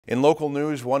In local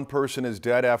news, one person is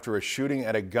dead after a shooting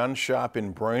at a gun shop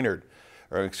in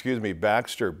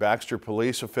Baxter. Baxter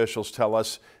police officials tell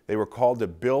us they were called to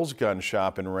Bill's gun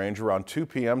shop and range around 2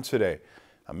 p.m. today.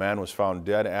 A man was found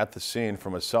dead at the scene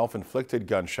from a self-inflicted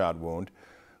gunshot wound.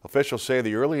 Officials say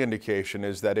the early indication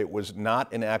is that it was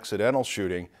not an accidental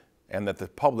shooting and that the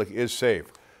public is safe.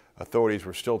 Authorities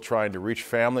were still trying to reach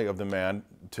family of the man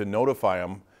to notify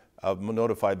them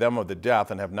of the death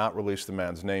and have not released the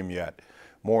man's name yet.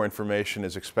 More information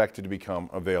is expected to become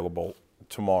available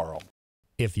tomorrow.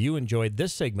 If you enjoyed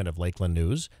this segment of Lakeland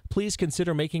News, please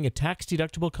consider making a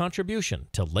tax-deductible contribution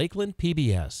to Lakeland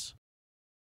PBS.